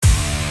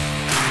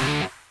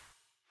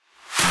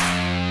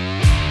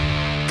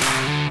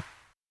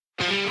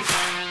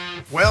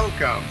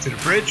Welcome to the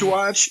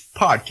Bridgewatch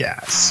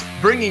podcast,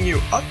 bringing you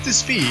up to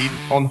speed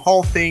on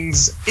all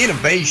things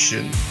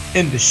innovation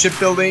in the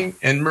shipbuilding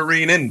and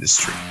marine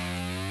industry.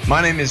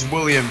 My name is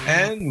William,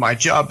 and my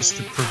job is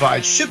to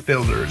provide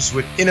shipbuilders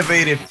with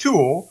innovative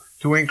tools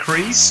to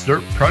increase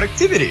their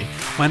productivity.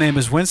 My name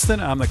is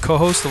Winston. I'm the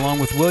co-host along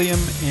with William,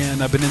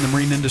 and I've been in the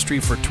marine industry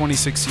for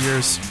 26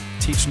 years,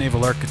 teach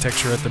naval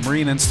architecture at the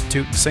Marine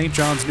Institute in St.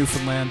 John's,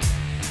 Newfoundland.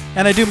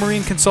 And I do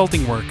marine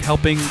consulting work,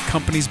 helping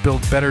companies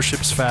build better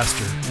ships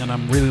faster. And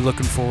I'm really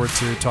looking forward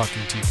to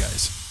talking to you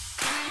guys.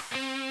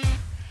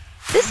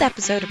 This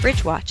episode of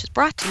Bridgewatch is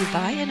brought to you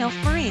by Enough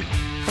Marine,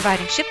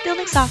 providing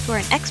shipbuilding software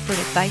and expert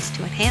advice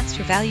to enhance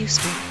your value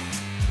stream.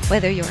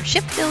 Whether you're a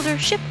shipbuilder,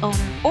 ship owner,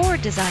 or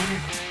designer,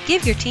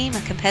 give your team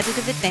a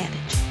competitive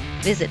advantage.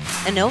 Visit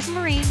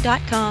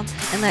innovamarine.com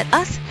and let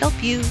us help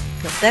you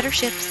build better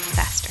ships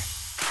faster.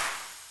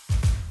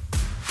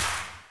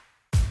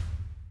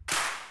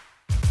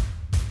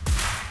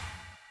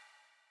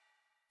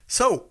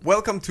 So,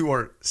 welcome to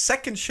our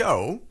second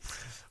show.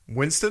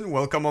 Winston,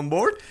 welcome on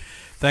board.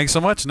 Thanks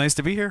so much. Nice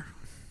to be here.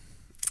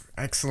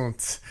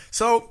 Excellent.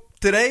 So,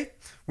 today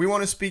we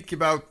want to speak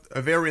about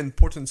a very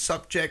important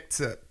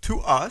subject to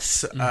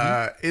us,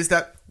 is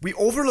that we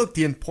overlook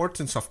the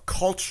importance of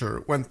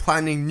culture when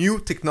planning new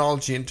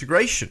technology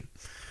integration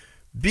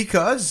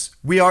because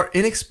we are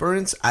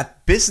inexperienced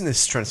at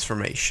business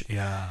transformation.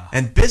 Yeah.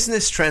 And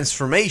business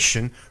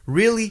transformation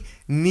really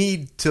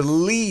need to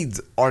lead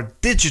our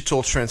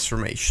digital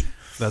transformation.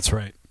 That's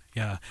right.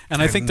 Yeah.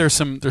 And I think there's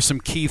some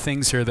key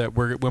things here that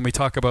when we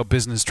talk about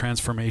business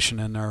transformation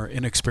and our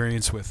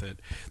inexperience with it,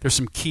 there's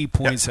some key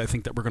points I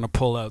think that we're going to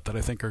pull out that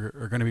I think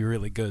are going to be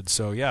really good.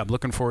 So yeah, I'm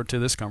looking forward to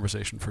this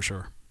conversation for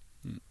sure.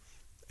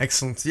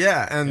 Excellent.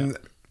 Yeah. And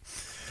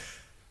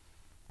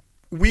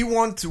we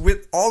want,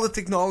 with all the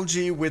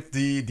technology, with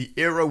the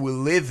era we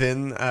live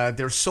in,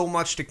 there's so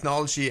much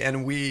technology,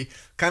 and we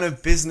kind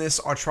of business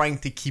are trying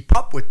to keep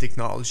up with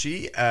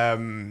technology.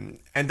 And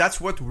that's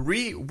what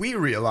we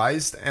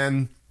realized.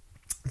 And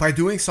by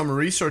doing some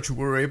research, we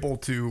were able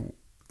to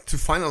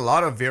find a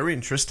lot of very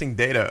interesting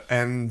data.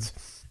 And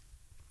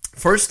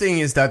first thing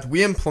is that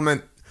we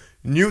implement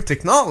new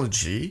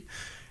technology,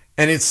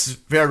 and it's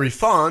very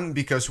fun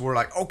because we're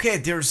like, okay,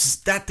 there's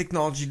that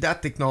technology,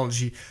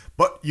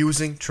 but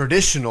using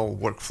traditional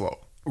workflow,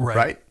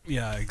 right?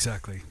 Yeah,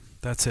 exactly.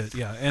 That's it.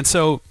 Yeah. And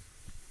so,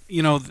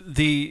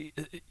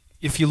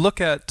 if you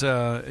look at,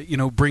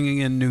 bringing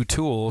in new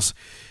tools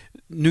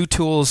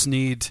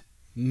need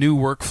new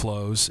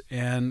workflows.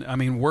 And I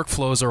mean,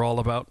 workflows are all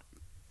about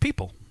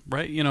people,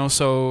 right?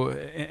 So,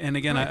 and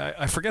again, right.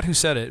 I forget who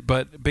said it,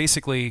 but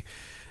basically,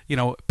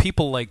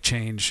 people like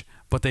change,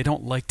 but they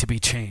don't like to be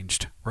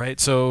changed, right?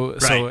 So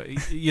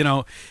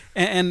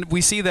and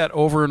we see that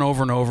over and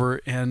over and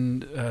over.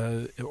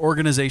 And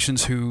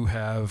organizations who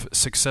have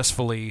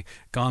successfully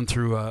gone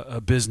through a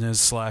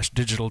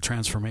business/digital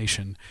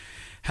transformation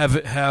have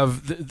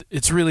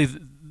it's really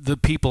the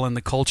people and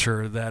the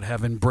culture that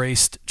have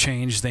embraced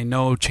change. They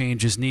know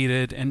change is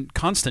needed, and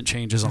constant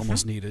change is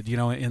almost needed.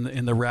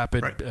 In the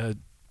rapid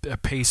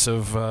pace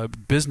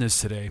of business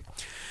today.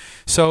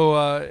 So,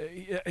 I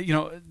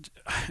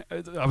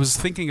was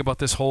thinking about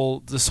this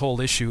whole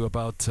issue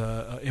about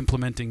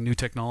implementing new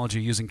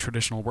technology using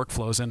traditional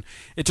workflows, and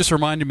it just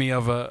reminded me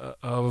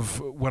of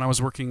when I was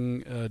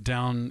working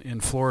down in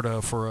Florida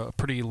for a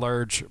pretty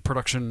large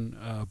production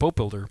boat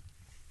builder.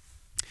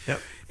 Yep.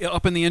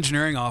 Up in the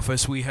engineering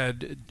office,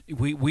 everybody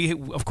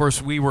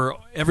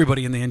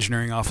in the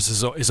engineering office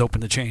is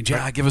open to change.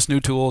 Yeah, give us new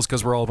tools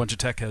because we're all a bunch of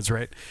tech heads,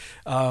 right?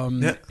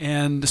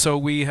 And so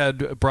we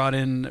had brought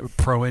in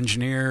Pro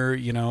Engineer,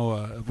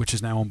 which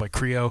is now owned by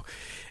Creo,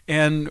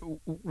 and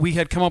we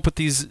had come up with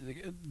this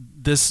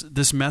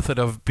method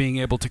of being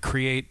able to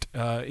create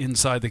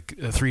inside the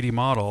 3D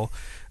model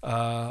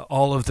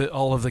all of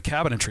the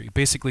cabinetry.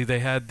 Basically, they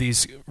had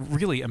these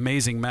really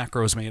amazing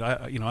macros made.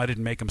 I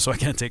didn't make them, so I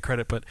can't take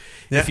credit. But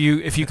if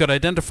you could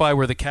identify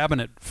where the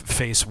cabinet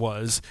face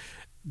was,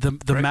 the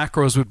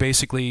macros would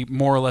basically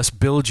more or less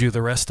build you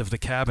the rest of the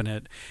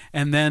cabinet.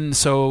 And then,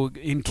 so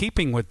in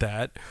keeping with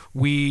that,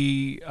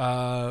 we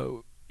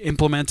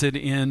implemented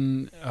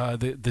in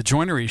the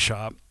joinery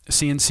shop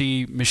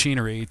CNC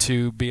machinery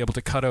to be able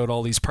to cut out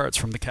all these parts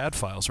from the CAD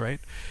files, right?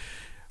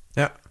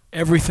 Yeah.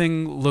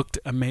 Everything looked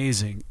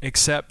amazing,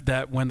 except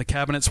that when the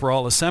cabinets were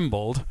all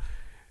assembled,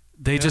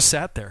 they just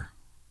sat there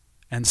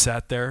and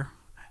sat there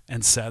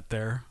and sat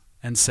there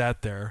and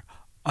sat there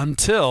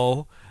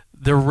until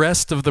the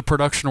rest of the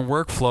production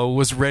workflow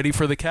was ready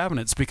for the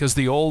cabinets, because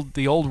the old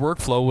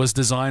workflow was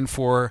designed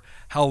for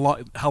how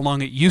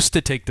long it used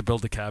to take to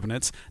build the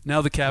cabinets.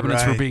 Now the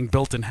cabinets were being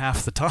built in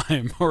half the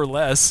time or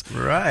less,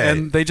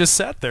 and they just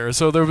sat there.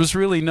 So there was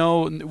really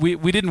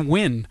we didn't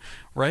win,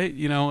 right?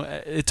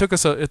 It took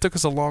us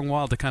a long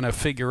while to kind of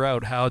figure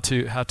out how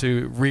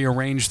to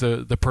rearrange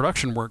the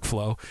production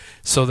workflow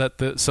so that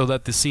the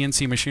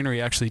CNC machinery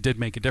actually did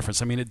make a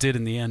difference. I mean, it did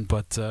in the end,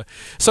 but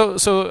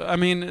so I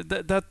mean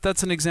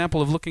that's an example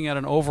example of looking at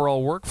an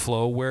overall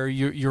workflow where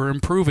you're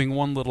improving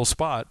one little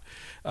spot,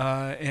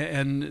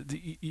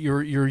 and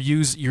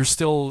you're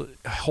still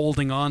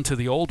holding on to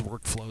the old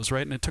workflows,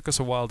 right? And it took us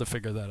a while to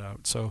figure that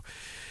out. So,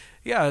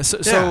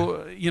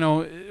 so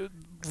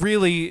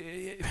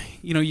really,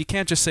 you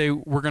can't just say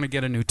we're going to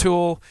get a new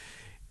tool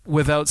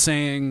without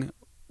saying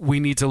we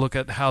need to look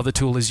at how the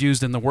tool is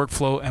used in the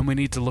workflow, and we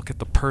need to look at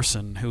the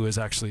person who is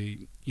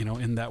actually,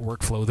 in that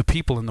workflow, the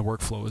people in the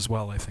workflow as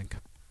well, I think.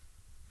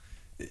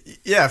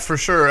 Yeah, for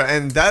sure.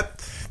 And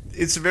that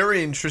it's a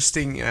very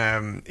interesting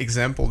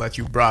example that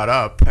you brought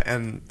up,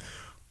 and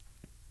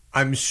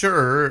I'm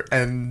sure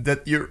and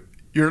that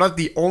you're not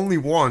the only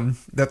one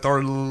that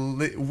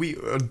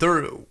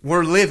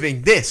we're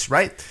living this,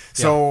 right? Yeah.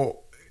 So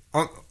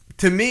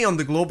to me, on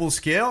the global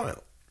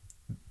scale,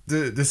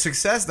 the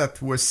success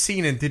that was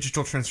seen in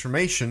digital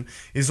transformation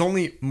is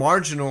only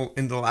marginal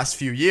in the last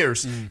few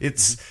years.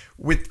 It's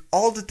with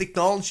all the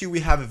technology we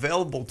have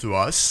available to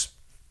us,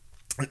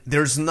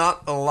 there's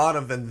not a lot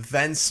of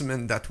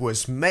advancement that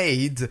was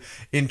made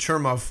in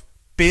terms of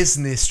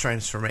business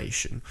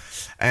transformation.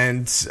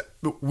 And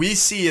we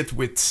see it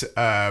with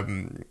our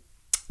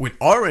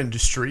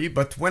industry,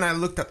 but when I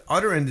looked at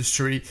other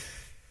industry,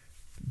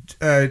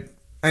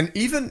 and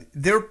even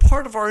they're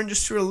part of our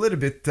industry a little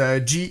bit,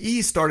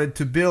 GE started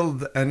to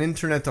build an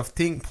Internet of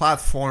Things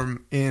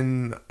platform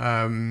in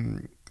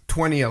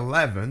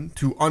 2011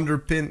 to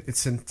underpin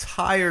its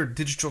entire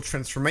digital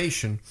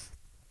transformation.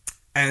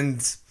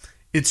 And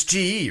it's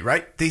GE,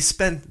 right? They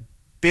spent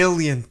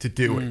billions to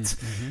do it.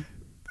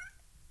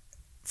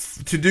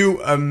 To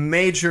do a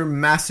major,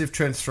 massive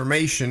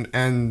transformation,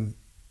 and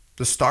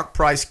the stock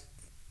price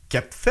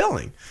kept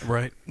falling.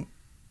 Right.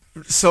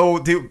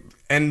 So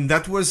and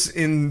that was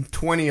in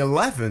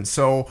 2011.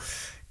 So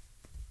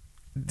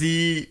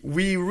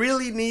we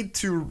really need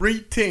to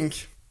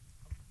rethink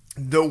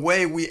the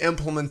way we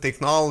implement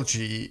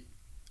technology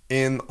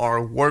in our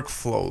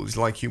workflows,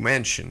 like you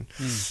mentioned.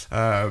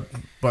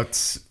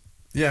 But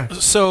yeah.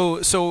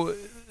 So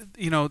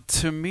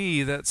to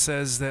me, that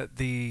says that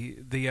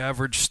the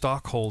average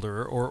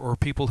stockholder or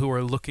people who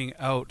are looking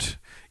out,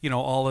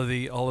 all of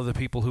the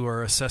people who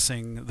are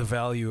assessing the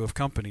value of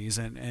companies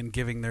and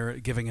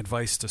giving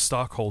advice to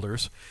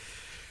stockholders,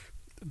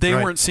 they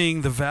weren't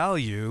seeing the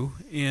value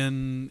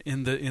in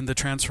the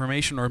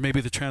transformation, or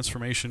maybe the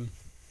transformation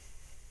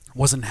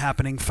wasn't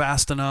happening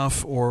fast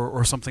enough,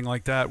 or something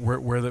like that,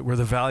 where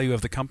the value of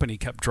the company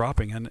kept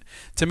dropping. And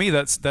to me,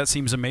 that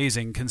seems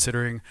amazing,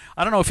 considering,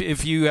 I don't know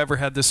if you ever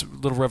had this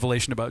little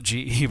revelation about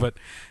GE, but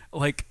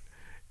like,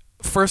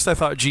 first I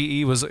thought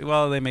GE was,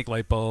 well, they make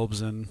light bulbs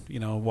and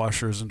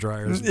washers and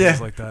dryers and things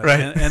like that, right.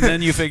 and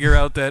then you figure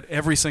out that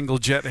every single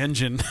jet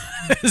engine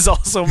is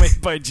also made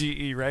by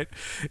GE, right?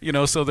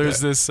 So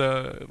there's this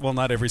well,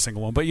 not every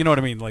single one, but you know what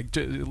I mean, like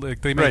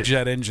they make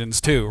jet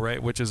engines too,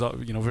 right? Which is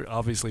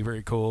obviously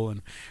very cool,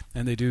 and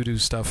they do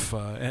stuff,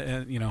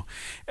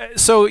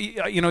 so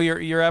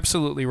you're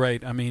absolutely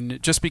right. I mean,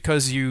 just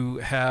because you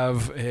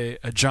have a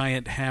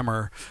giant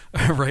hammer,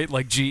 right,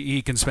 like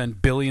GE can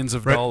spend billions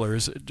of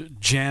dollars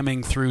jamming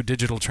through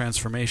digital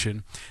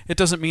transformation, it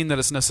doesn't mean that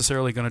it's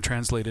necessarily going to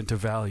translate into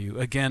value.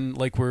 Again,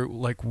 like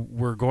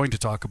we're going to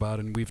talk about,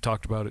 and we've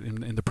talked about it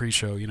in the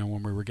pre-show,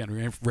 when we were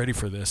getting ready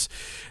for this.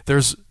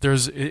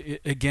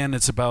 Again,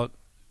 it's about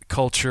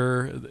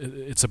culture,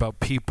 it's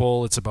about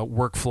people, it's about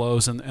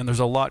workflows, and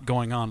there's a lot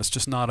going on.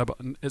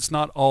 It's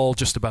not all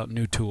just about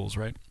new tools,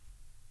 right?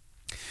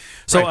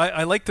 So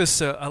I like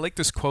this. I like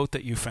this quote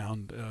that you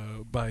found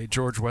by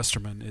George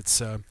Westerman. It's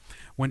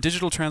when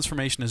digital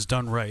transformation is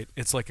done right,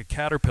 it's like a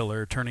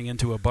caterpillar turning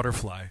into a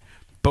butterfly.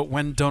 But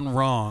when done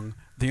wrong,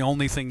 the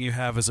only thing you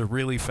have is a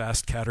really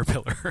fast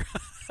caterpillar.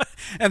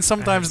 And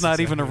sometimes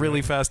not even a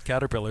really fast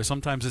caterpillar.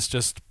 Sometimes it's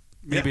just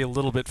maybe a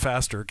little bit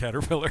faster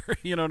caterpillar,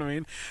 you know what I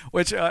mean?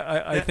 Which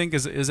I think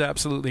is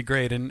absolutely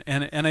great, and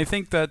I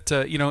think that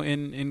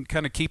in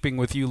kind of keeping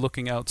with you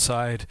looking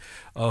outside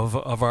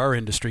of our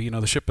industry,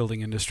 the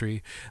shipbuilding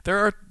industry,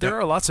 there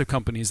are lots of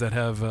companies that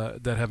have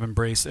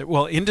embraced,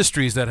 well,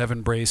 industries that have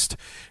embraced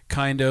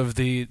kind of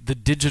the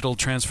digital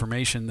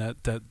transformation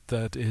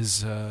that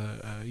is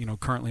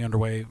currently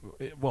underway,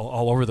 well,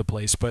 all over the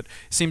place, but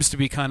seems to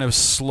be kind of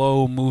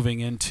slow moving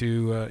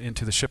into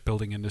the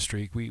shipbuilding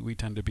industry. We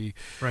tend to be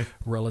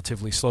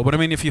relatively slow. But I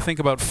mean, if you think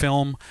about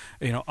film,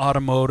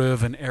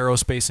 automotive and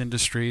aerospace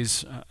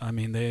industries, I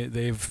mean,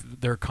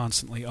 they're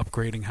constantly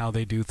upgrading how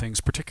they do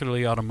things,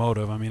 particularly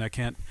automotive. I mean, I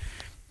can't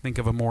think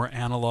of a more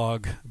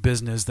analog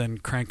business than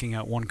cranking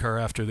out one car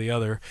after the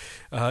other.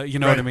 You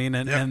know what I mean?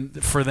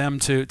 And for them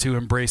to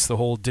embrace the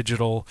whole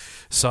digital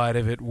side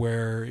of it,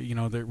 where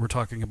we're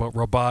talking about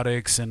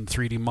robotics and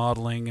 3D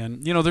modeling,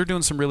 and they're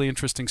doing some really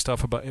interesting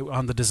stuff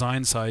on the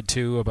design side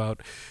too.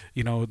 About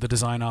the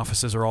design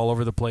offices are all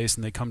over the place,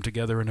 and they come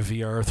together in a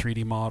VR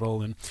 3D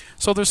model, and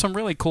so there's some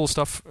really cool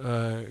stuff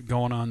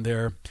going on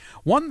there.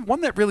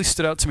 One that really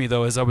stood out to me,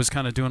 though, as I was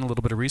kind of doing a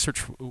little bit of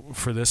research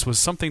for this, was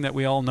something that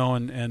we all know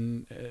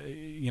and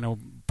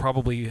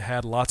probably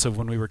had lots of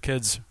when we were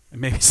kids,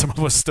 and maybe some of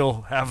us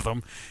still have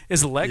them,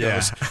 is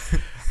Legos. Yeah.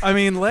 I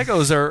mean,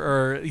 Legos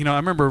are, I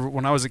remember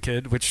when I was a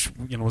kid, which,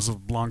 was a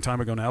long time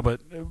ago now,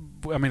 but,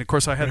 I mean, of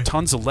course, I had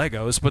tons of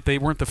Legos, but they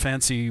weren't the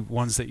fancy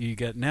ones that you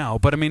get now.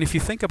 But, I mean, if you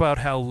think about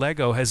how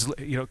Lego has,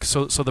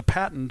 so the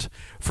patent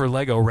for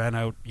Lego ran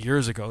out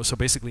years ago, so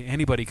basically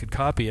anybody could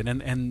copy it,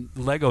 and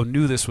Lego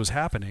knew this was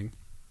happening.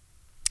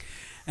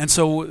 And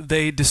so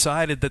they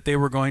decided that they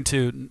were going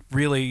to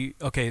really,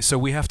 so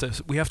we have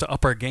to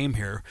up our game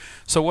here.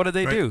 So what did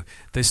they do?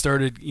 They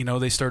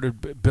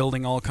started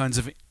building all kinds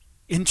of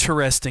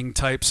interesting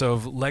types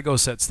of Lego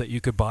sets that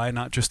you could buy,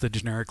 not just the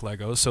generic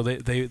Legos. So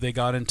they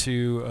got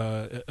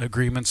into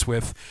agreements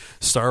with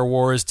Star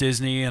Wars,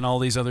 Disney, and all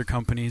these other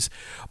companies.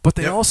 But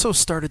they also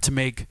started to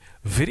make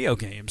video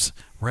games,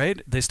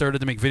 right? They started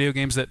to make video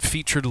games that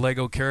featured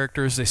Lego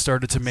characters. They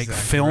started to make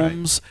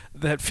films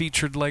that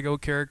featured Lego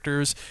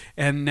characters.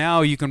 And now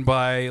you can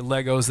buy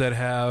Legos that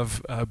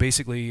have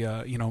basically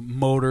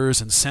motors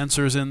and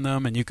sensors in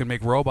them, and you can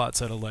make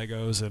robots out of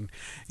Legos. And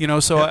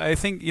I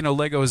think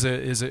Lego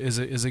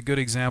is a good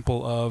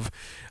example of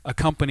a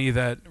company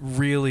that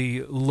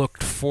really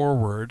looked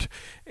forward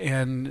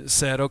and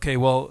said, okay,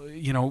 well,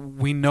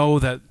 we know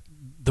that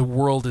the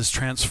world is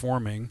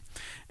transforming,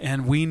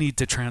 and we need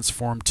to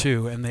transform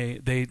too. And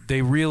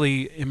they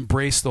really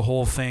embraced the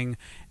whole thing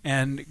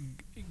and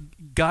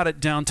got it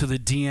down to the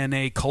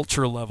DNA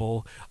culture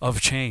level of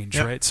change,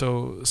 right?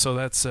 So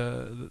that's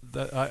to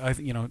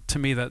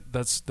me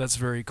that's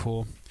very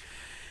cool.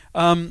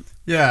 And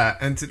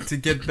to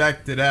get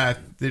back to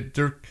that,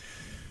 they're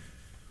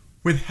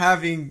with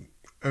having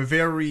a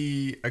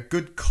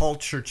good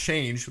culture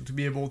change, to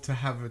be able to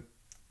have a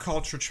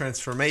culture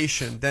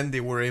transformation, then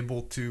they were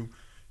able to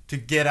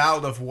get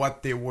out of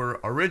what they were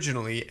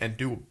originally and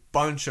do a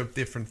bunch of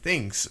different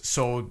things.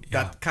 So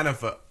that kind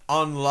of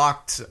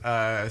unlocked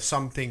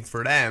something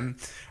for them,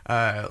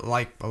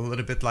 like a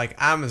little bit like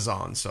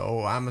Amazon.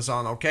 So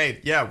Amazon,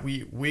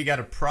 we got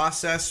a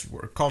process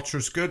where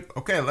culture's good.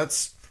 Okay,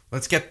 let's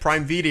get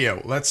Prime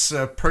Video. Let's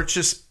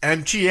purchase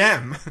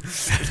MGM.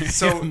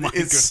 So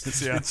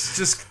it's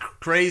just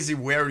crazy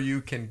where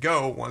you can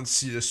go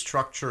once the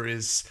structure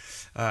is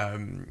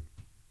the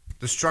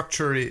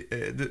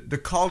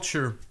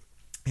culture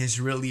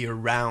is really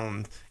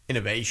around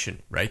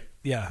innovation, right?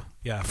 Yeah,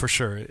 for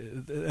sure.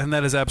 And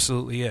that is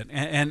absolutely it.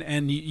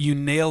 And you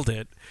nailed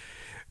it.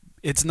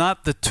 It's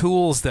not the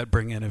tools that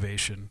bring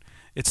innovation.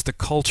 It's the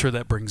culture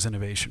that brings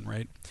innovation,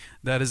 right?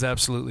 That is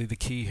absolutely the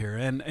key here.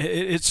 And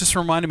it's just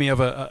reminded me of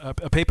a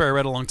paper I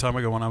read a long time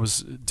ago when I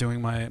was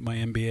doing my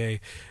MBA.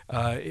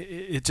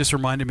 It just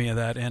reminded me of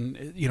that. And,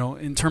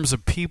 in terms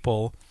of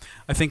people,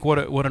 I think what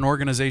an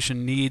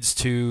organization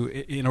needs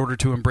in order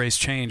to embrace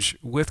change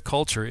with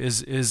culture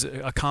is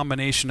a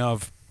combination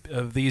of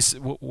these,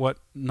 what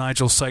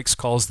Nigel Sykes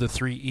calls the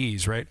 3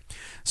 E's, right?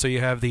 So you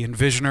have the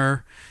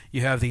envisioner,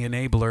 you have the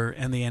enabler,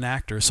 and the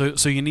enactor.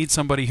 So you need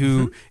somebody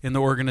who in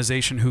the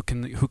organization who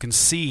can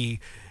see,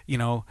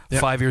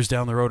 5 years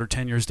down the road or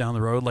 10 years down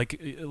the road.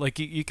 Like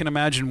you can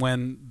imagine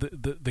when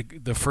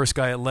the first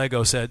guy at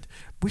Lego said,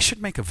 "We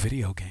should make a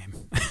video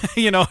game."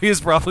 He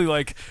was probably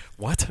like,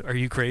 "What? Are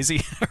you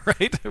crazy?"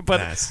 Right? But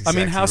exactly, I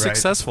mean, how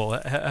successful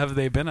have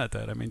they been at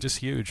that? I mean, just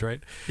huge,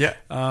 right? Yeah.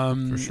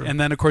 For sure. And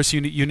then of course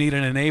you need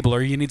an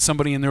enabler. You need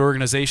somebody in the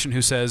organization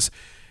who says,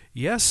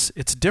 "Yes,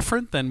 it's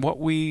different than what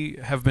we've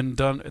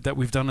done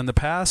in the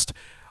past.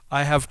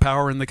 I have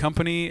power in the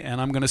company,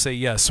 and I'm going to say,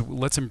 yes,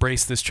 let's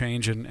embrace this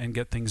change and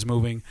get things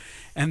moving."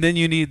 And then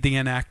you need the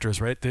enactors,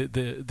 right?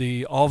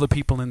 All the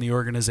people in the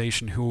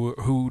organization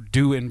who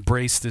do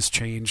embrace this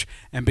change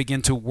and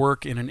begin to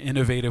work in an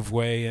innovative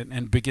way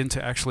and begin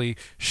to actually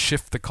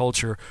shift the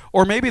culture.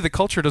 Or maybe the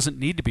culture doesn't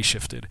need to be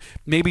shifted.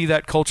 Maybe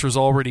that culture is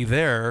already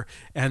there,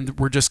 and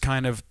we're just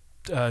kind of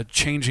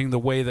changing the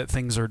way that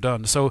things are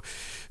done. So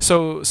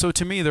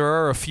to me, there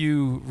are a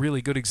few really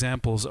good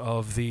examples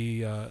of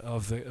the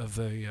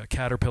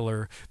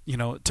caterpillar,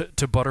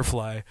 to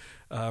butterfly,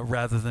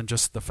 rather than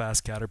just the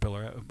fast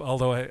caterpillar.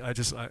 Although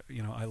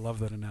I love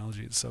that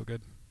analogy. It's so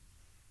good.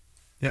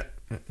 Yeah.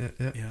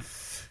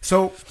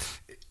 So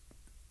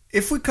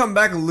if we come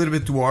back a little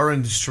bit to our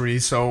industry,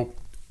 so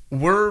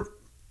we're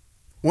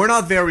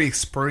not very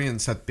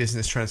experienced at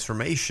business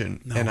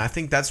transformation. No. And I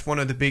think that's one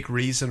of the big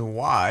reasons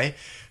why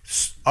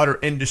other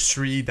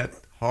industry that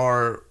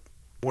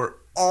were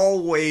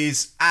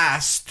always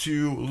asked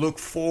to look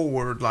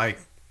forward, like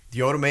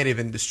the automotive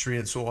industry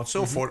and so on and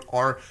so forth,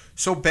 are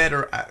so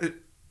better.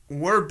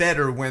 Were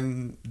better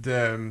when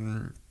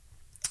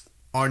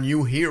our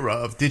new era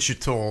of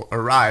digital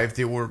arrived.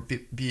 They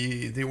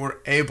were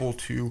able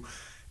to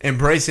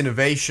embrace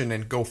innovation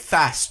and go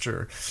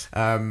faster.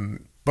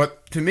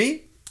 But to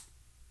me,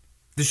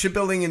 the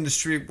shipbuilding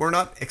industry, we're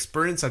not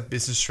experienced at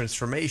business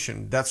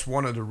transformation. That's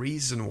one of the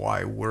reasons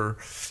why we're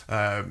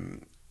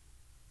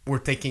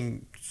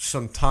taking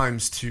some time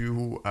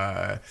to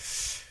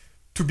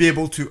be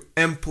able to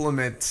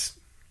implement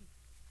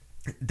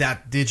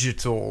that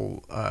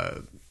digital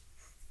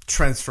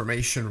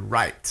transformation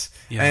right.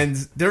 Yeah. And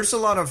there's a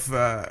lot of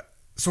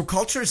So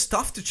culture is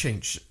tough to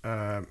change,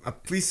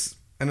 at least,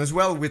 and as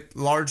well with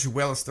large,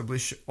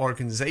 well-established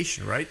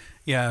organization, right?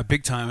 Yeah,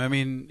 big time. I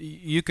mean,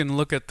 you can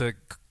look at the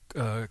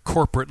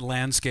corporate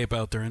landscape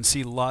out there and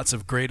see lots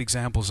of great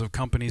examples of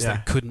companies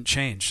that couldn't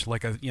change.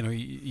 Like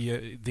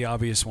the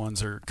obvious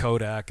ones are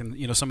Kodak,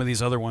 and some of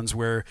these other ones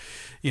where,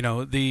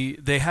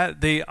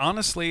 they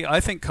honestly, I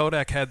think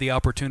Kodak had the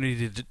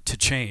opportunity to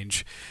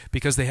change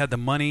because they had the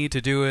money to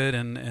do it,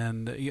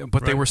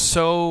 but they were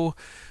so.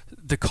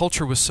 The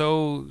culture was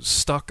so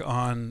stuck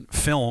on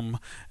film,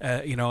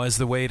 as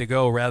the way to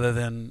go rather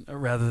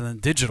than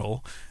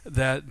digital,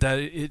 that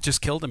it just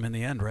killed them in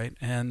the end, right?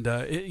 And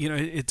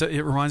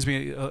it reminds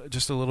me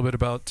just a little bit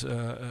about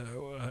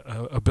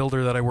a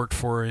builder that I worked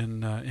for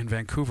in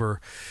Vancouver.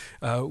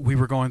 We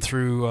were going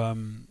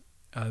through.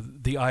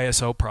 The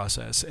ISO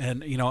process,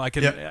 and I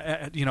can,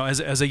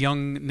 as a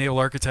young naval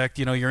architect,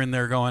 you're in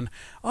there going,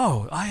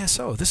 oh,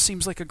 ISO, this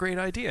seems like a great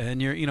idea,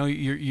 and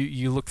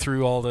you look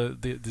through all the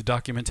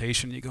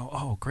documentation, you go,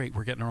 oh, great,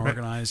 we're getting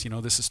organized,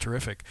 this is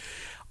terrific.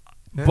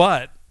 Yeah.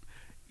 But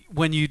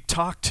when you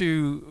talk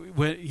to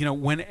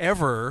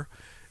whenever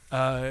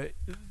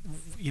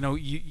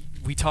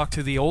we talk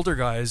to the older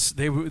guys,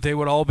 they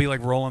would all be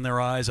like rolling their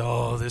eyes.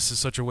 Oh, this is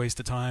such a waste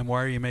of time.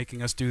 Why are you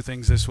making us do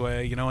things this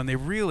way? And they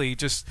really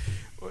just,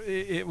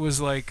 it was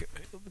like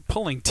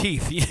pulling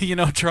teeth,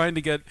 trying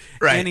to get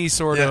any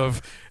sort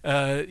of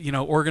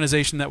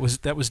organization that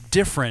was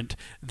different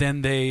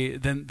than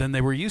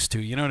they were used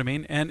to. You know what I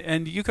mean?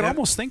 And you could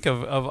almost think of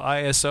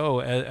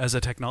ISO as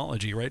a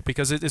technology, right?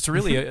 Because it's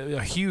really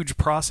a huge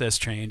process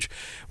change.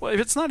 Well,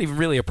 it's not even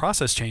really a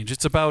process change.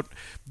 It's about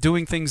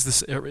doing things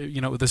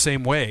the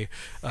same way,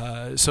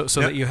 so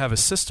that you have a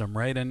system,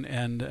 right?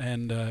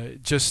 And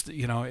just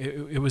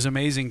it was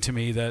amazing to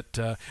me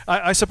that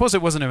I suppose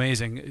it wasn't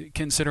amazing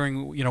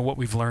considering what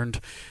we've learned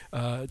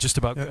just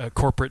about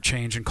corporate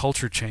change and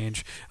culture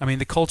change. I mean,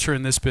 the culture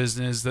in this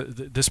business,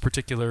 this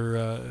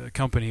particular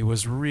company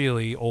was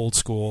really old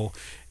school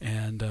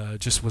and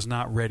just was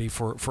not ready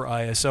for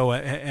ISO.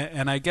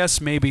 And I guess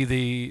maybe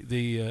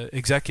the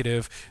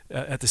executive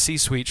at the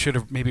C-suite should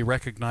have maybe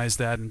recognized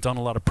that and done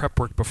a lot of prep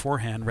work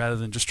beforehand rather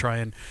than just try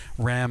and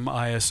ram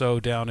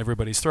ISO down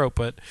everybody's throat.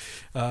 But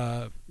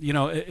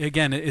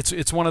again,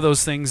 it's one of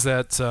those things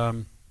that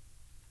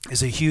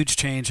is a huge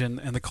change, and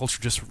the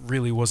culture just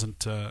really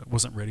wasn't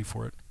ready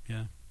for it.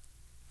 Yeah,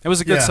 it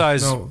was a good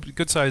size.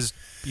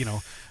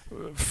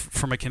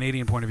 From a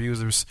Canadian point of view,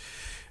 there's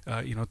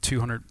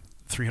 200,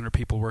 300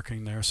 people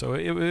working there. So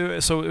it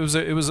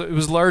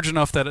was large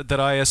enough that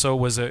ISO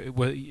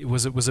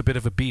was a bit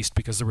of a beast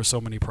because there were so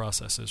many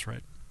processes,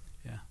 right?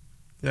 Yeah.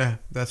 Yeah,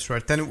 that's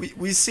right. Then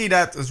we see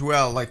that as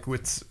well, like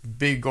with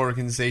big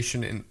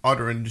organization in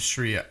other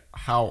industry,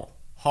 how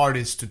hard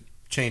it is to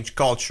change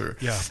culture.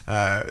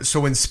 Yeah.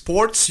 So in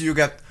sports, you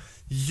got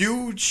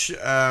huge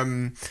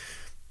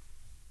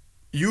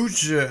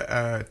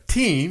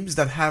teams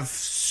that have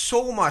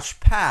so much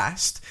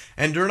past,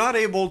 and they're not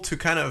able to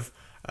kind of,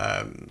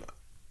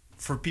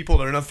 for people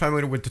that are not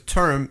familiar with the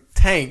term,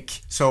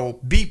 tank. So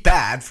be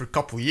bad for a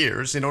couple of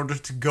years in order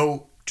to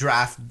go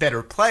draft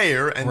better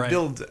player and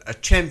build a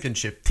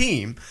championship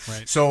team.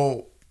 Right.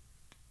 So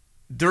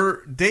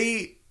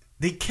they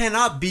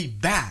cannot be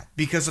bad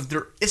because of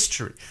their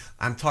history.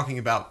 I'm talking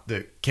about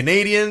the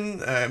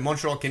Canadian,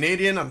 Montreal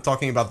Canadian. I'm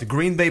talking about the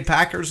Green Bay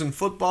Packers in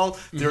football.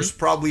 Mm-hmm. There's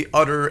probably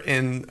other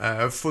in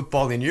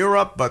football in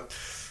Europe, but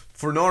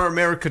for North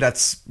America,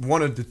 that's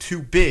one of the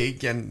two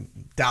big, and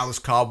Dallas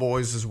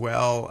Cowboys as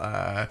well.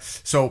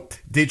 So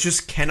they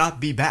just cannot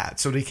be bad.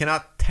 So they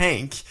cannot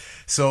tank.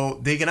 So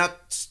they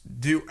cannot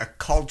do a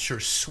culture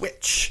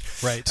switch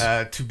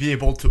to be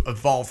able to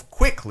evolve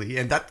quickly.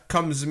 And that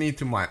comes me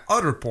to my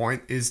other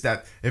point, is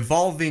that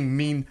evolving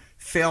means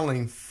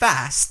failing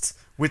fast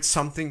with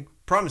something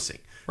promising.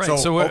 Right.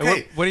 So what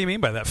do you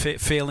mean by that?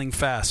 Failing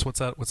fast? What's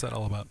that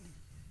all about?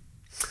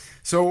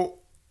 So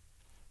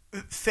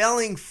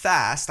failing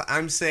fast,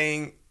 I'm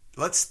saying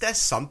let's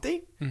test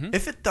something. Mm-hmm.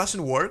 If it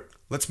doesn't work,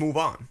 let's move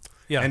on.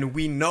 Yeah. And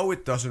we know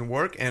it doesn't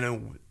work,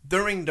 and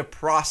during the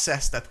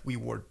process that we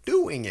were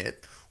doing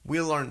it, we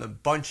learned a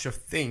bunch of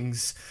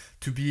things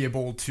to be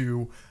able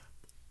to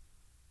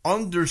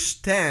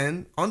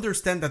understand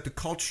that the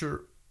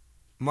culture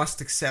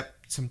must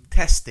accept some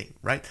testing,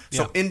 right?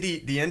 Yeah. So in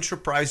the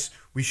enterprise,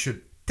 we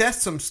should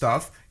test some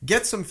stuff,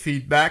 get some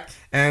feedback,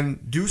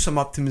 and do some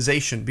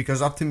optimization,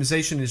 because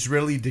optimization is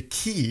really the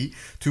key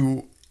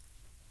to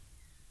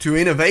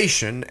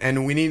innovation,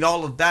 and we need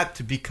all of that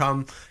to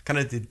become kind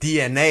of the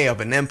DNA of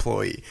an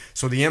employee.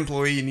 So the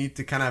employee need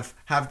to kind of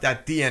have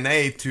that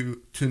DNA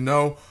to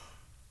know,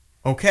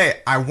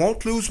 okay, I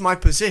won't lose my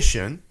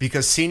position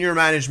because senior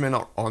management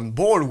are on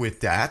board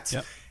with that.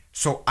 Yep.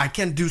 So I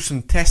can do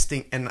some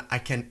testing and I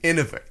can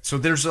innovate. So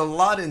there's a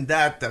lot in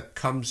that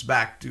comes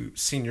back to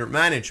senior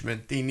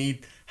management. They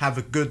need have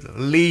a good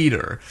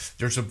leader.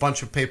 There's a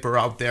bunch of paper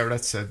out there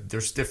that said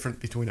there's difference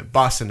between a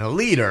boss and a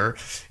leader.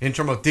 In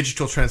terms of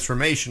digital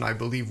transformation, I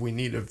believe we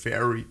need a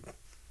very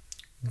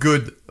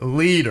good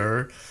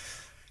leader.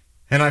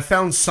 And I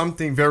found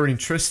something very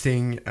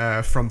interesting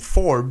from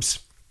Forbes.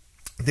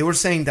 They were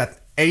saying that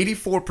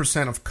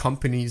 84% of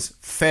companies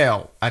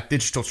fail at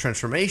digital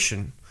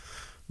transformation.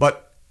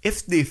 But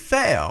if they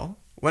fail,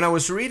 when I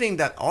was reading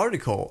that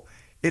article,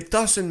 it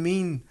doesn't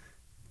mean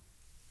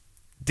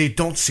they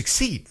don't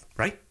succeed,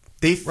 right?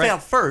 They fail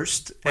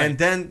first, and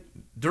then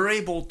they're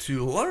able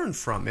to learn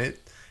from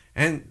it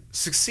and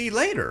succeed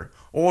later.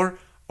 Or,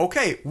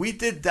 okay, we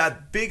did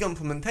that big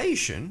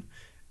implementation.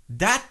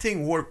 That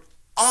thing worked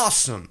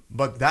awesome,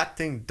 but that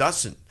thing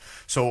doesn't.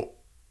 So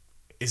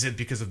is it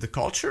because of the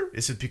culture?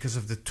 Is it because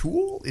of the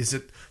tool? Is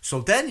it so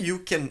then you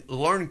can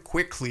learn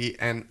quickly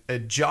and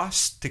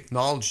adjust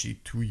technology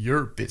to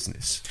your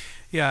business?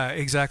 Yeah,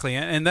 exactly.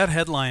 And that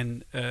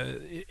headline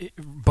it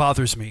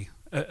bothers me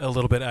a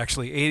little bit,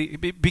 actually,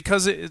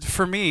 because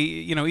for me,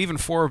 even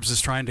Forbes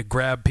is trying to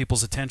grab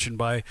people's attention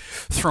by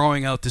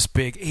throwing out this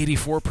big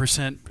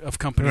 84% of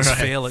companies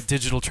fail at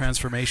digital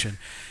transformation.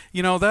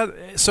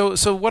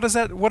 So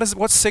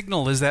what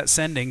signal is that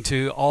sending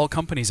to all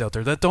companies out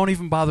there that don't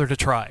even bother to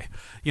try?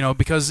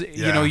 Because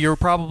you're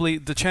probably,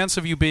 the chance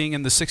of you being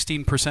in the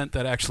 16%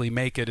 that actually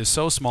make it is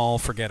so small,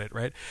 forget it,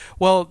 right?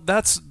 Well,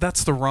 that's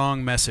the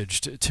wrong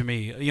message to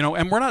me.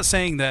 And we're not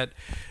saying that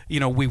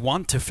we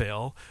want to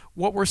fail.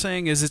 What we're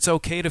saying is it's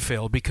okay to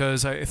fail,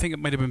 because I think it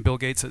might have been Bill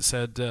Gates that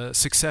said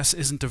success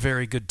isn't a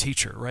very good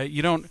teacher, right?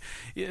 You don't,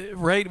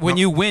 right? When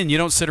you win, you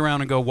don't sit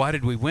around and go, why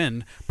did we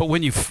win? But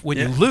when you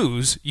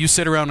lose, you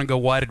sit around and go,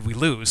 why did we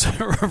lose?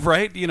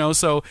 Right?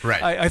 So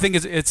I think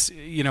it's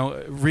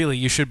really,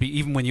 you should be,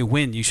 even when you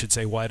win, you should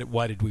say, why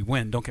did we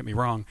win? Don't get me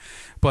wrong.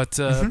 But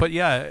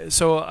yeah,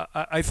 so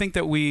I think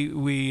that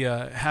we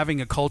having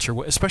a culture,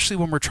 especially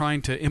when we're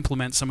trying to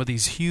implement some of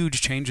these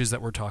huge changes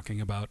that we're talking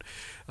about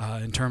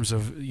in terms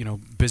of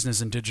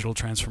business and digital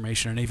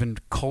transformation, and even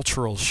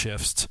cultural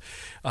shifts,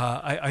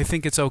 I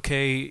think it's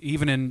okay,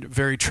 even in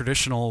very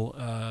traditional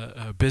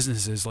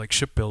businesses like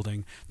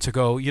shipbuilding, to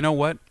go, you know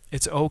what,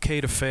 it's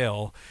okay to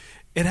fail.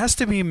 It has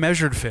to be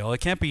measured fail.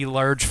 It can't be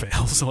large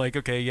fails. Like,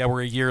 okay, yeah,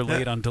 we're a year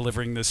late on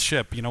delivering this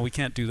ship. We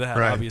can't do that,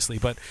 obviously.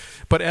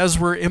 But as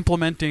we're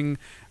implementing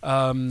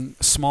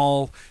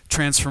small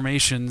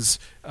transformations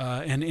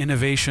and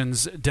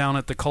innovations down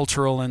at the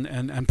cultural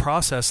and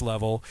process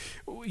level,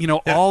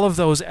 all of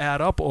those add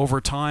up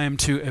over time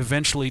to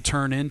eventually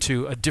turn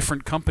into a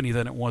different company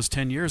than it was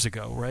 10 years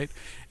ago, right?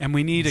 And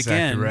we need,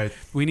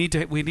 we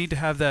need to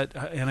have that,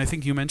 and I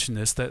think you mentioned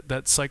this,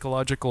 that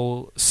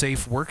psychological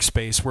safe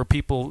workspace where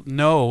people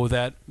know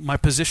that my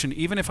position,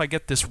 even if I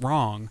get this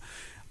wrong,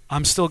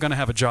 I'm still going to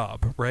have a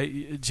job,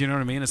 right? Do you know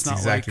what I mean? It's not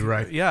exactly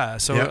right. Yeah.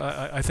 So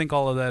I think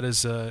all of that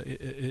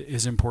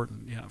is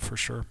important. Yeah, for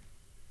sure.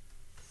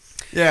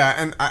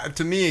 Yeah, and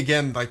to me,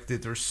 again, like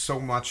there's so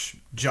much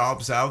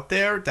jobs out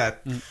there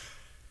that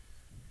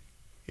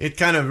it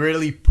kind of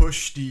really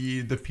pushed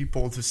the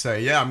people to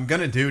say, yeah, I'm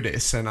going to do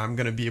this and I'm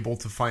going to be able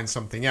to find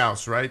something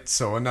else, right?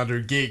 So another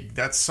gig,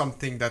 that's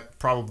something that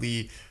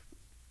probably,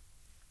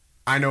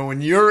 I know in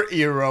your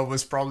era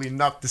was probably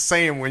not the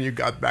same when you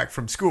got back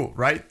from school,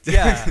 right?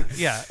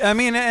 Yeah. I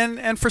mean,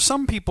 and for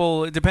some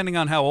people, depending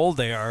on how old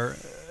they are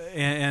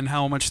and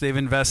how much they've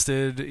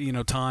invested,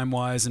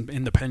 time-wise and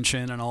in the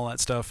pension and all that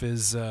stuff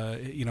is,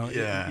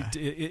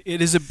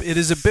 it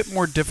is a bit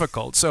more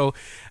difficult. So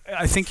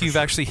I think you've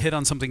actually hit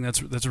on something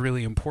that's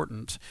really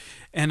important.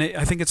 And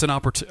I think it's an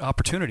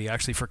opportunity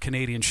actually for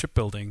Canadian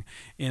shipbuilding,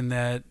 in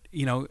that,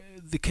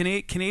 the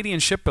Canadian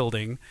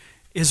shipbuilding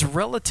is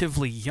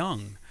relatively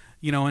young,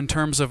 in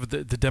terms of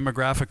the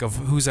demographic of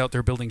who's out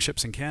there building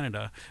ships in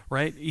Canada,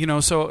 right?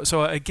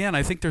 So again,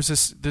 I think there's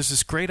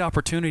this great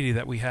opportunity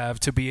that we have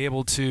to be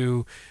able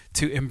to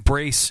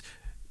embrace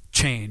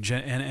change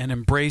and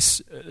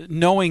embrace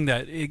knowing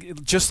that,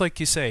 just like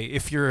you say,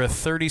 if you're a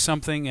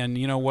 30-something and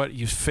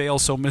you fail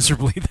so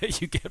miserably that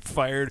you get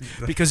fired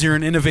because you're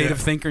an innovative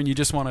thinker and you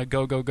just want to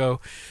go,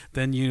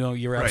 then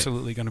you're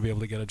absolutely going to be able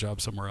to get a job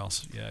somewhere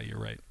else. Yeah, you're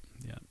right.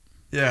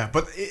 Yeah,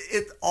 but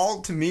it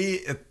all, to me,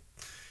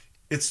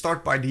 it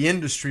starts by the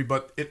industry,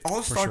 but it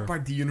all starts by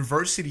the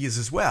universities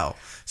as well.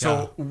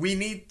 So we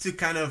need to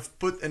kind of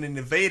put an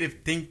innovative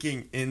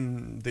thinking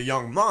in the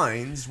young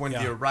minds when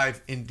they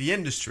arrive in the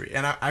industry.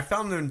 And I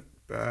found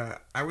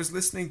I was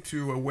listening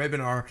to a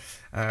webinar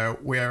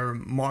where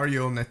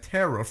Mario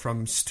Natero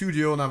from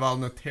Studio Naval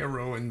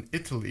Natero in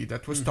Italy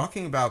that was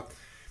talking about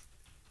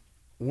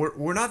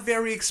we're not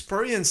very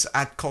experienced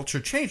at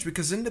culture change,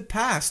 because in the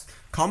past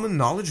common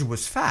knowledge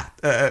was flat.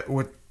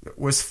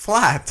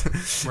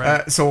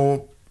 Right.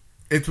 So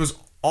it was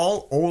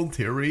all old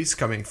theories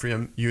coming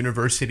from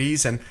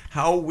universities, and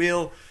how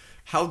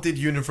did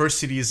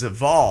universities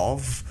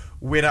evolve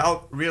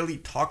without really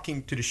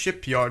talking to the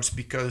shipyards,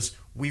 because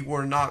we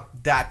were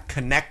not that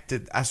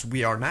connected as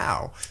we are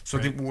now. So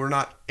that we're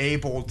not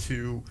able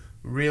to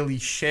really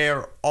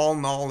share all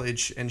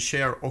knowledge and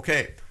share,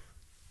 okay,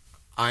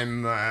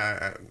 I'm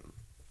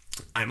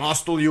I'm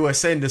hostile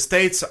USA in the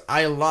States,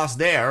 I lost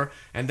there,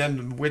 and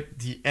then with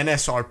the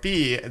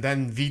NSRP,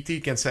 then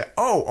VT can say,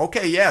 oh,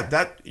 okay, yeah,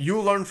 that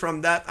you learn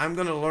from that, I'm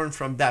going to learn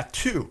from that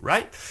too,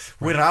 right?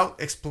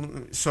 Without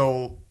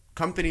so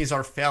companies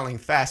are failing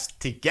fast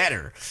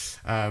together.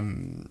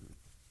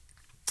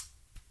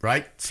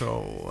 Right?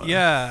 So...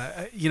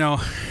 yeah,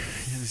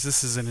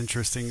 this is an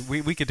interesting...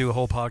 We could do a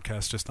whole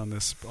podcast just on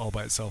this all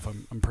by itself,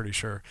 I'm pretty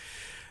sure.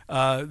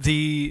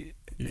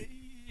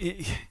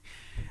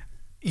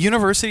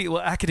 University,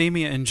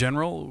 academia in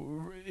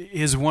general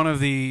is one of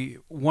the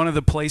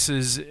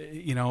places,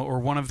 or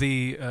one of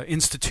the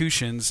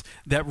institutions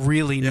that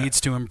really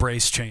needs to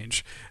embrace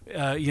change.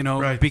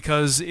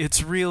 Because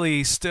it's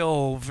really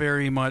still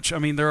very much. I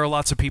mean, there are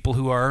lots of people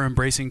who are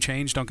embracing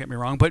change. Don't get me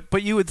wrong,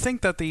 but you would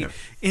think that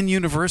in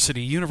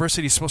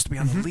university is supposed to be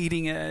on the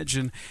leading edge,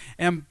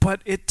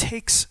 but it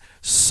takes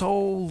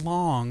so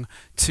long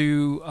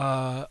to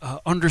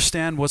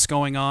understand what's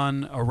going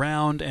on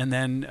around, and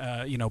then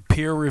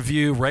peer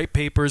review, write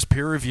papers,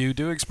 peer review,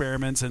 do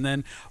experiments, and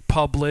then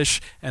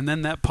publish, and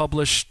then that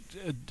published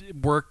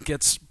work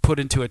gets put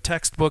into a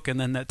textbook, and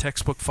then that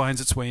textbook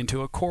finds its way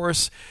into a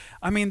course.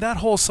 I mean, that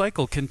whole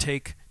cycle can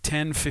take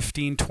 10,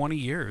 15, 20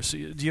 years. Do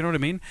you know what I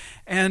mean?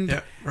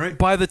 And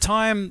by the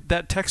time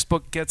that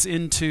textbook gets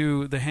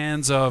into the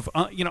hands of,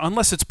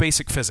 unless it's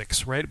basic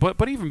physics, right?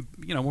 But even,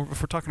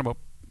 if we're talking about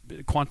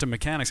quantum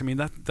mechanics, I mean,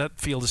 that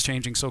field is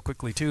changing so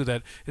quickly too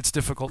that it's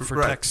difficult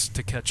for techs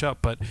to catch up.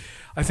 But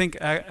I think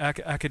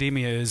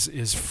academia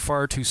is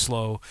far too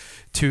slow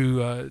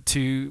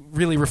to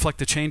really reflect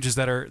the changes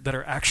that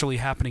are actually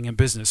happening in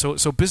business.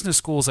 So business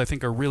schools, I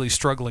think, are really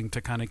struggling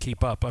to kind of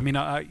keep up. I mean,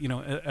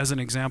 as an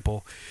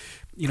example,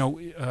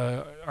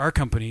 our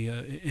company,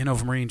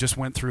 Innova Marine, just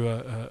went through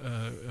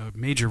a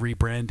major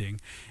rebranding,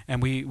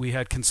 and we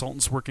had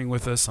consultants working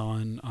with us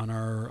on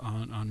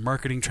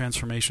marketing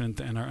transformation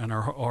and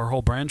our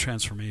whole brand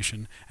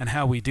transformation and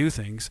how we do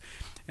things.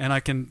 And I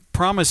can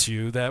promise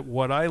you that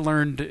what I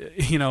learned,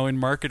 in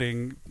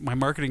marketing, my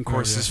marketing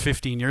courses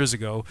 15 years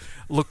ago,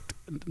 looked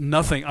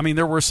nothing. I mean,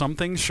 there were some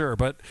things, sure,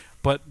 but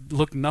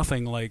looked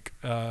nothing like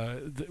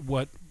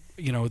what.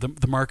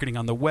 The marketing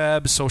on the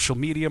web, social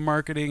media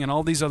marketing, and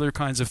all these other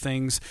kinds of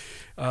things.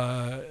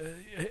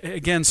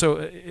 Again, so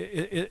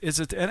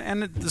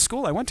and the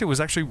school I went to was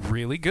actually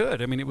really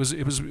good. I mean, it was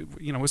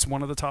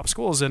one of the top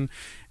schools in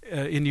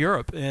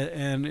Europe,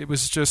 and it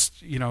was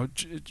just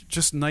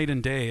just night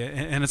and day.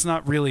 And it's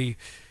not really,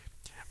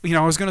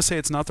 I was going to say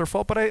it's not their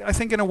fault, but I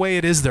think in a way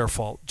it is their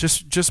fault.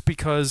 Just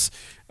because,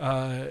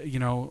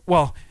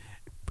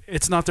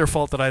 it's not their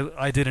fault that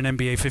I did an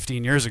MBA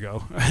 15 years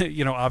ago,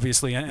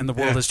 obviously, and the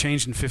world has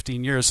changed in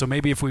 15 years. So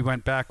maybe if we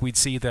went back, we'd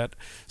see that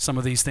some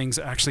of these things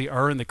actually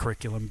are in the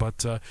curriculum.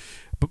 But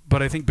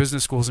I think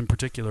business schools in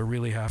particular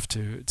really have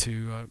to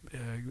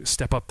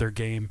step up their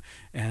game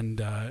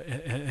and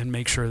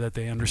make sure that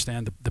they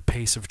understand the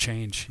pace of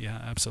change. Yeah,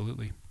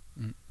 absolutely.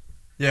 Mm.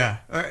 Yeah.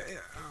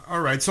 All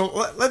right. So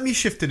let me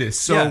shift to this.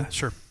 So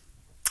sure.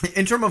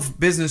 In terms of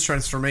business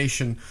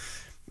transformation,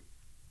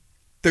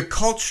 the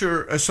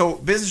culture, so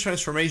business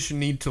transformation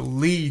need to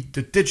lead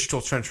the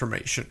digital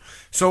transformation.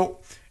 So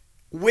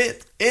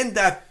within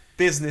that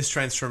business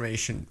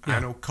transformation, I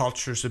know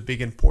culture is a big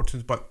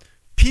importance, but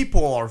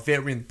people are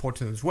very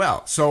important as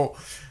well. So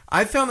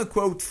I found a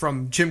quote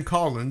from Jim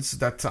Collins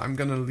that I'm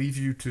going to leave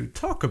you to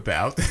talk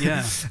about.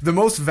 Yeah. The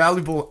most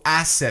valuable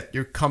asset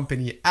your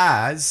company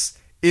has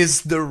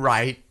is the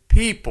right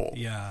people.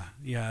 Yeah.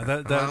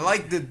 I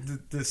like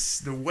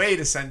the way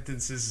the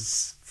sentence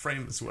is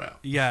frame as well.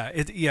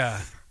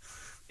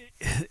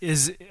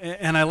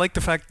 And I like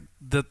the fact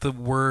that the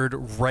word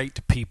 "right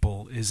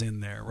people" is in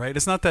there. Right,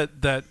 it's not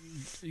that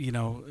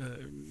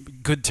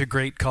good to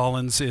great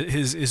Collins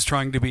is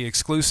trying to be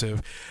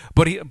exclusive,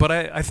 but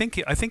I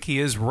think he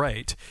is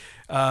right.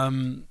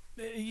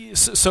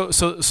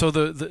 So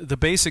the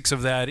basics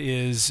of that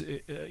is,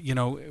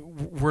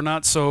 we're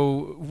not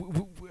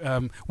so.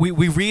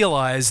 We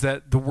realize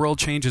that the world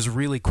changes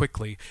really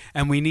quickly,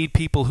 and we need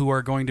people who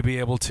are going to be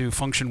able to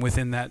function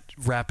within that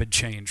rapid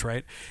change,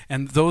 right?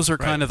 And those are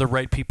kind of the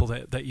right people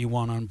that you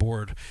want on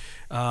board.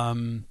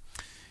 And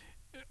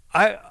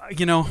one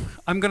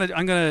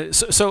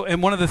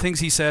of the things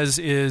he says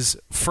is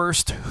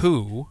first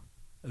who,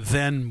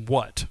 then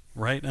what,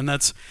 right? And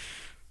that's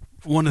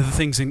one of the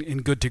things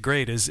in Good to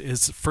Great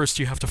is first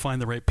you have to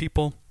find the right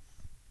people.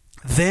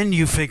 Then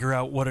you figure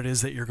out what it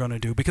is that you're going to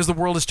do, because the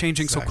world is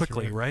changing so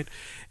quickly, right?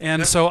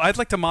 And so I'd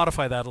like to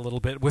modify that a little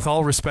bit, with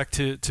all respect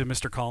to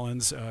Mr.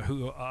 Collins,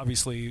 who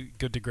obviously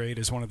Good to Great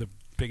is one of the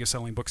biggest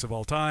selling books of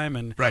all time,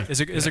 and is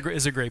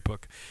a great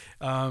book.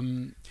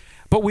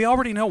 But we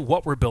already know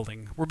what we're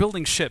building. We're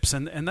building ships,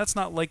 and that's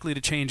not likely to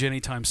change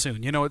anytime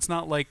soon. It's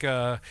not like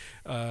one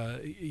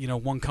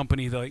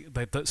company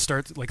that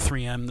starts like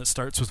 3M that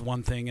starts with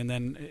one thing, and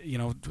then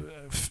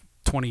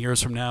 20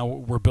 years from now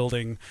we're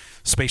building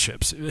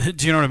spaceships.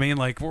 Do you know what I mean?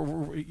 Like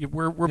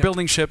we're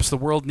building ships. The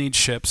world needs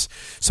ships,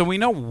 so we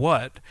know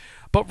what.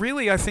 But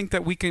really, I think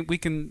that we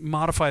can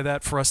modify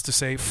that for us to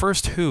say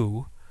first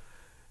who,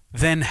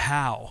 then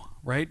how.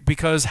 right?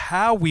 Because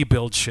how we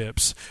build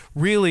ships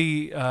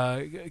really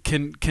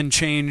can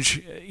change,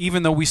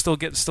 even though we still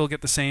get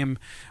the same,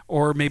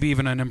 or maybe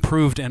even an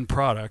improved end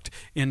product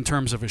in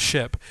terms of a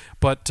ship.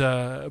 But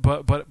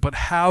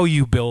how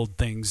you build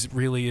things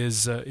really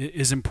is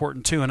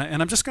important too.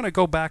 And I'm just going to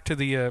go back to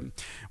the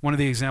one of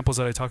the examples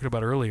that I talked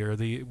about earlier,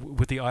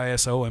 with the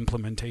ISO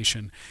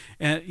implementation.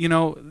 And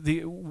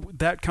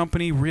that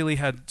company really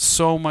had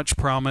so much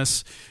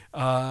promise.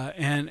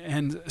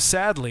 And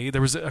sadly,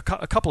 there was a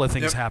couple of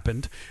things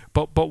happened,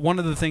 but one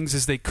of the things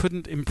is they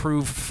couldn't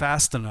improve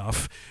fast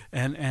enough,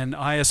 and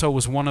ISO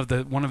was one of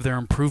their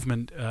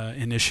improvement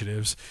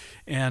initiatives,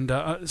 and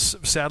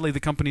sadly, the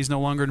company's no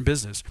longer in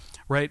business,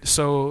 right?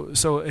 So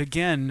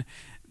again,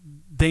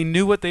 they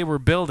knew what they were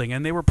building,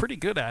 and they were pretty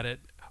good at it.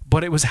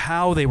 But it was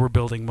how they were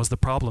building was the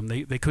problem.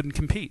 They couldn't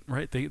compete,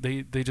 right? They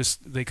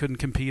couldn't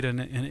compete,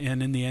 and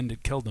in the end,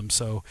 it killed them.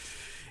 So.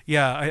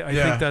 Yeah, I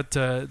think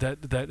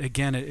that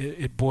again,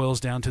 it boils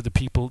down to the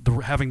people,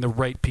 having the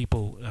right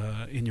people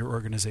in your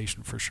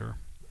organization for sure.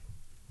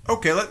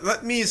 Okay,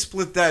 let me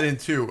split that in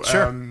two.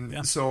 Sure.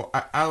 So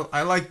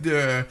I like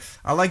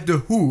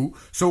the who.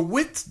 So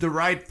with the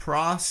right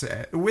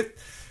process, with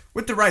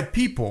the right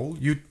people,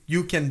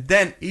 you can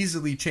then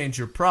easily change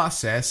your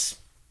process,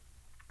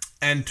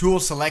 and tool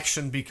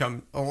selection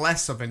become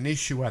less of an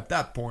issue at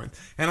that point.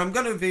 And I'm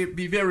gonna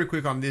be very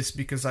quick on this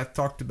because I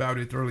talked about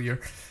it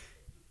earlier.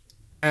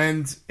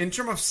 And in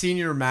terms of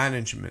senior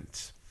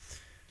management,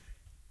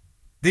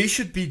 they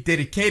should be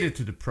dedicated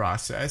to the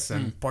process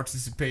and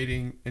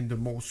participating in the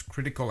most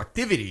critical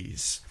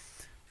activities.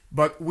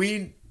 But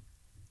we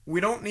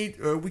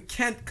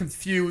can't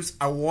confuse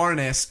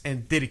awareness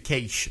and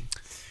dedication.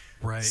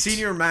 Right.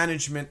 Senior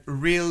management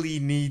really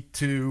need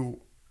to,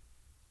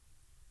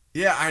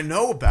 I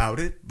know about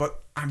it,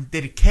 but I'm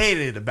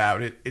dedicated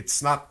about it.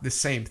 It's not the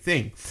same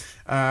thing.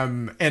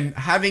 And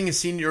having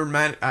senior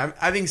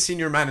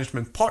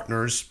management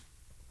partners,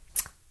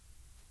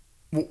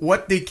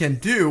 what they can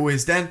do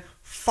is then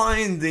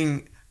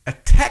finding a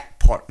tech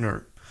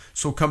partner.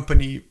 So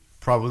company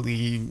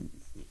probably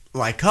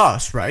like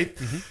us, right?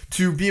 Mm-hmm.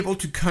 To be able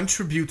to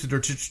contribute to their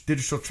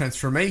digital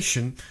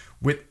transformation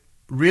with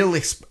real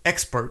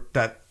expert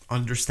that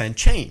understand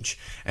change.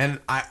 And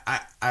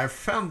I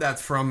found that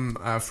from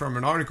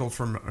an article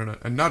from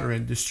another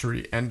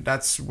industry, and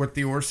that's what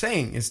they were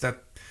saying, is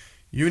that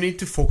you need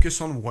to focus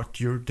on what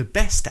you're the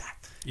best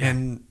at. Yeah.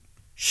 And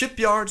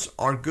shipyards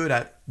are good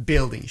at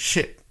building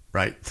ship,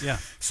 right? Yeah.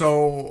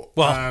 So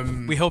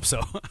we hope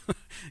so.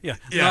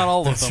 Not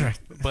all of them, right.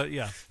 But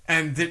yeah.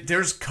 And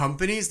there's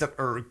companies that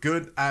are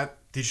good at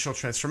digital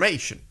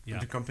transformation.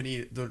 Yeah.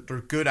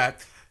 They're good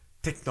at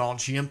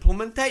technology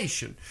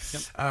implementation.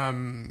 Yep.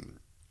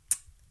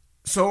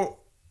 So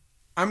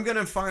I'm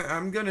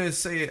gonna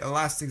say a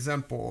last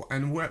example,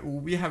 and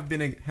we have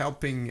been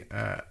helping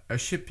a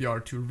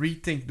shipyard to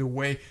rethink the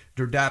way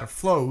their data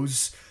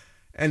flows,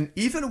 and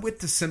even with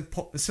the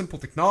simple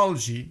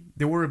technology,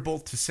 they were able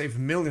to save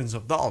millions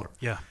of dollars.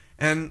 Yeah,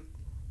 and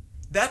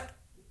that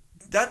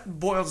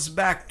boils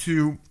back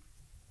to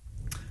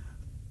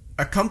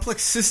a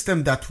complex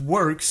system that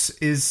works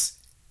is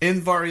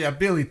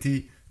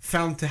invariability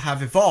found to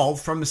have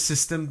evolved from a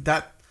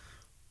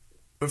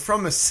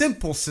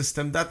simple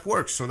system that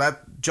works. So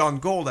that John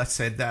Gold has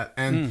said that.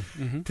 And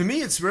to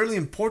me, it's really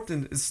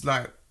important. It's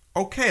like,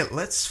 okay,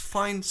 let's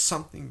find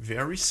something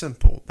very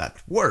simple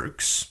that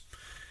works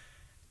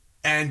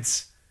and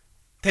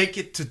take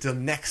it to the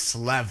next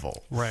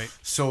level. Right.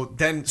 So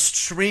then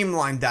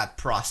streamline that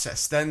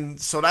process.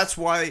 So that's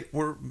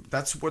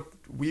what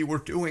we were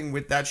doing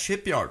with that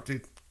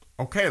shipyard.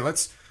 Okay,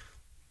 let's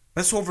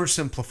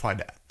oversimplify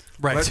that.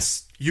 Right.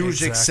 Let's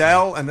use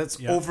Excel and let's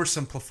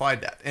oversimplify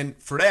that. And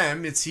for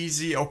them, it's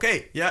easy.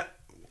 Okay,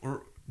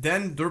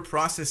 then their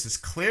process is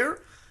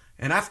clear.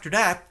 And after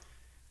that,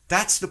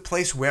 that's the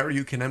place where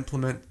you can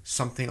implement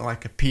something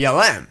like a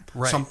PLM,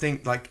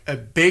 something like a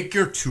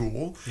bigger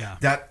tool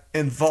that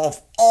involve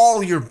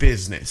all your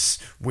business,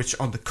 which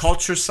on the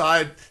culture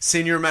side,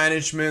 senior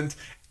management,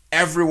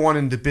 everyone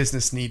in the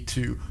business need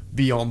to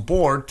be on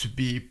board to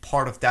be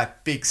part of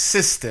that big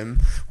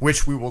system,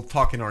 which we will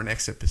talk in our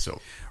next episode.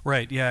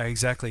 Right. Yeah,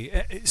 exactly.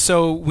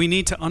 So we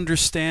need to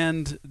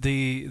understand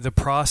the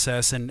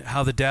process and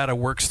how the data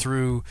works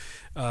through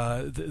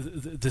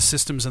the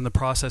systems and the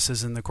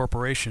processes in the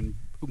corporation.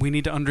 We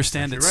need to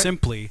understand it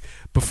simply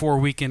before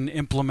we can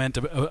implement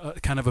a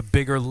kind of a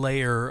bigger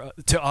layer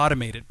to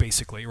automate it,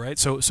 basically, right?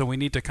 So we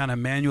need to kind of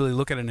manually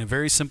look at it in a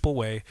very simple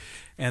way,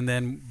 and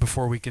then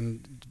before we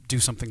can do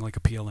something like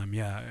a PLM.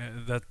 Yeah,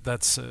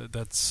 that's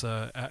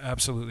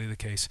absolutely the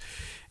case.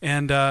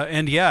 And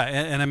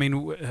I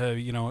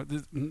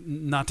mean,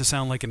 not to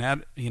sound like an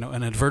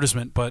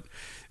advertisement, but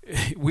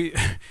we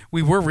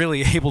were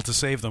really able to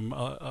save them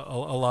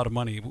a lot of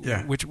money,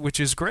 which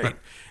is great. Right.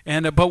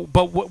 And but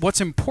what's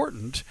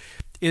important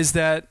is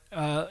that,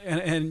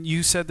 and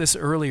you said this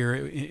earlier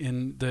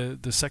in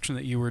the section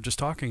that you were just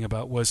talking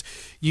about, was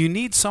you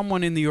need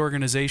someone in the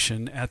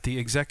organization at the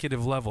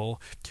executive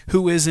level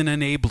who is an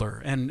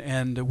enabler.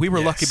 And we were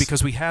lucky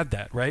because we had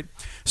that, right?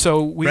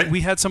 So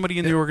we had somebody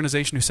in the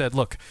organization who said,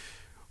 look,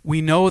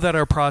 we know that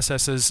our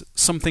processes,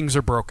 some things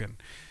are broken.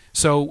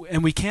 So,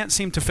 and we can't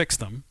seem to fix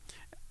them.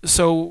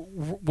 So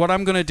what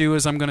I'm going to do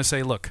is I'm going to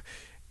say, look,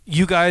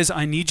 you guys,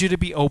 I need you to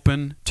be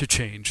open to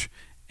change.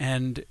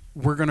 And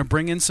we're going to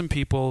bring in some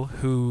people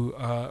who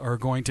are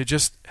going to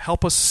just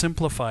help us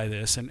simplify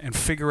this and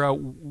figure out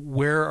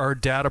where our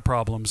data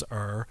problems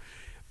are.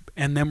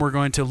 And then we're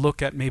going to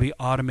look at maybe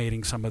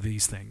automating some of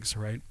these things,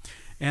 right?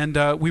 And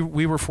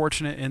we were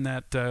fortunate in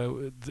that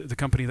the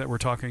company that we're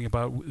talking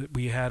about,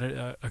 we had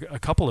a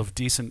couple of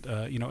decent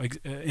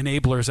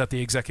enablers at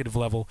the executive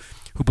level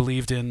who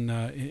believed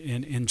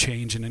in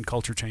change and in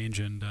culture change,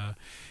 and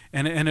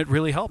it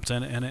really helped,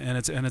 and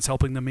it's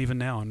helping them even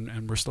now,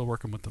 and we're still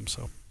working with them.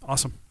 So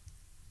awesome.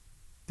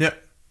 Yeah.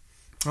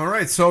 All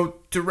right. So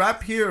to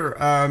wrap here.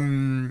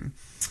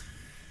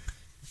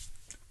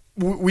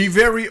 We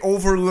very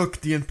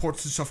overlook the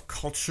importance of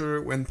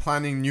culture when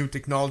planning new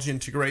technology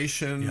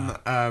integration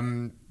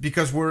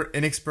because we're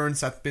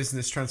inexperienced at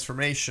business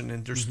transformation,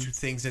 and there's two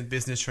things in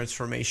business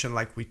transformation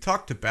like we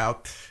talked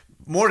about,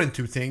 more than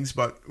two things,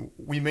 but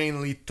we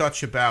mainly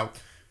touch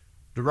about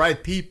the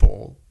right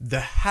people, the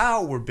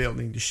how we're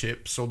building the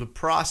ship, so the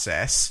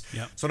process.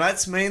 So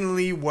that's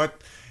mainly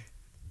what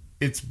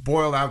it's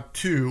boiled out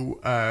to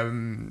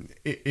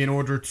in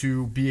order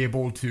to be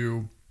able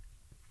to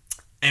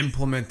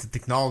implement the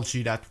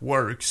technology that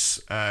works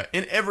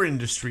in every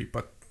industry,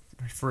 but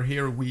for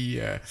here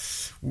we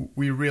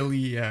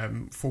really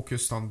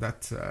focused on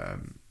that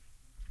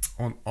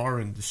on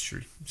our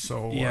industry.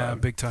 So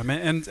big time.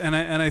 And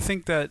I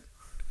think that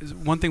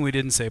one thing we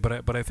didn't say,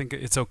 but I think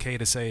it's okay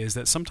to say, is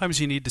that sometimes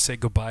you need to say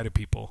goodbye to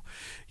people,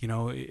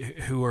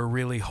 who are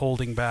really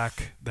holding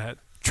back that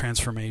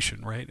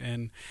transformation, right?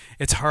 And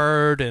it's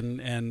hard,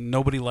 and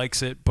nobody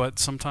likes it, but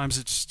sometimes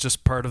it's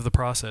just part of the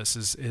process.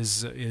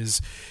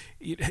 Is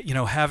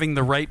having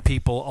the right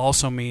people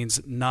also means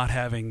not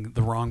having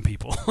the wrong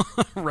people,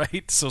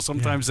 right? So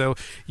sometimes though,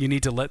 you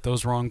need to let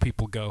those wrong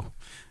people go.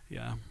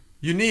 Yeah.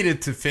 You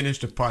needed to finish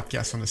the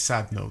podcast on a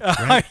sad note,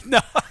 right? No.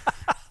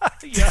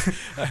 Yeah.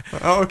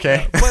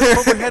 Okay.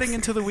 But we're heading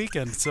into the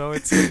weekend, so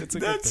it's a good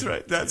That's thing.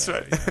 right. That's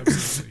right. Yeah,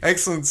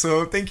 excellent.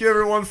 So thank you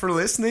everyone for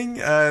listening.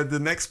 The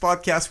next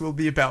podcast will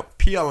be about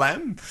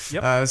PLM.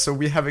 Yep. So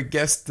we have a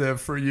guest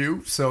for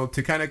you. So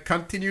to kind of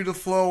continue the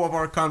flow of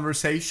our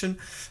conversation,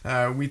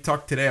 we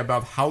talked today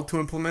about how to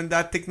implement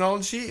that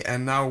technology,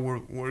 and now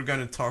we're going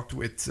to talk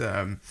with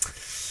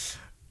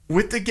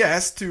the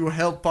guest to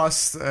help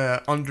us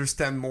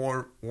understand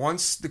more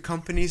once the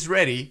company's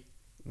ready.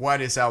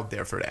 What is out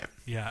there for them?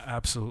 Yeah,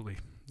 absolutely.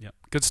 Yeah,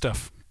 good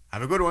stuff.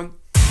 Have a good one.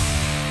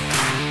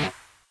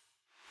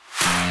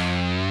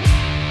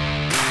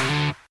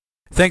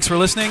 Thanks for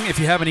listening. If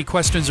you have any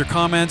questions or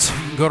comments, you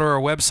can go to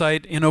our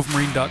website,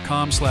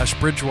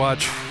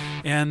 innovemarine.com/bridgewatch,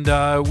 and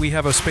we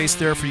have a space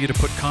there for you to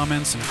put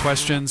comments and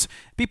questions.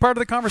 Be part of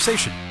the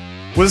conversation.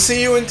 We'll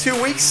see you in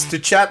 2 weeks to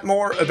chat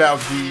more about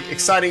the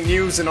exciting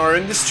news in our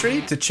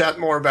industry, to chat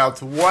more about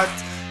what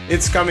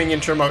it's coming in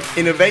terms of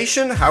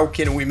innovation, how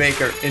can we make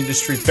our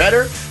industry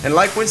better, and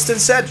like Winston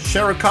said,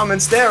 share our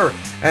comments there,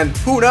 and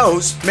who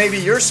knows, maybe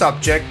your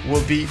subject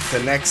will be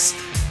the next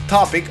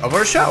topic of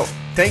our show.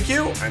 Thank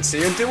you, and see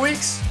you in 2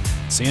 weeks.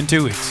 See you in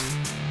 2 weeks.